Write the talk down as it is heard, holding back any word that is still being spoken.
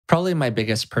Probably my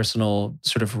biggest personal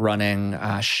sort of running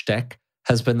shtick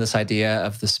has been this idea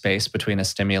of the space between a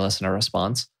stimulus and a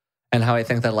response, and how I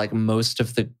think that like most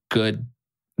of the good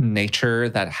nature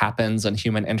that happens in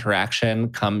human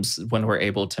interaction comes when we're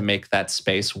able to make that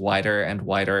space wider and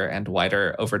wider and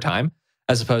wider over time,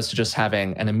 as opposed to just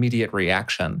having an immediate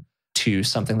reaction to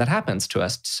something that happens to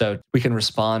us. So we can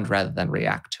respond rather than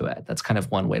react to it. That's kind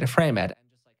of one way to frame it.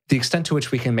 The extent to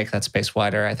which we can make that space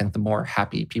wider, I think the more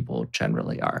happy people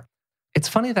generally are. It's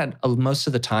funny that most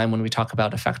of the time when we talk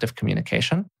about effective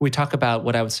communication, we talk about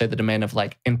what I would say the domain of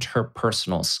like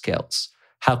interpersonal skills.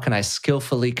 How can I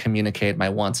skillfully communicate my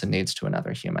wants and needs to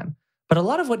another human? But a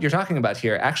lot of what you're talking about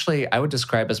here, actually, I would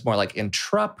describe as more like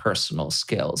intrapersonal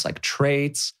skills, like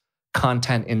traits,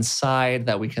 content inside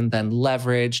that we can then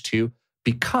leverage to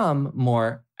become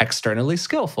more externally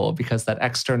skillful, because that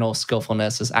external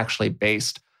skillfulness is actually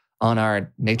based on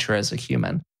our nature as a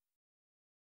human.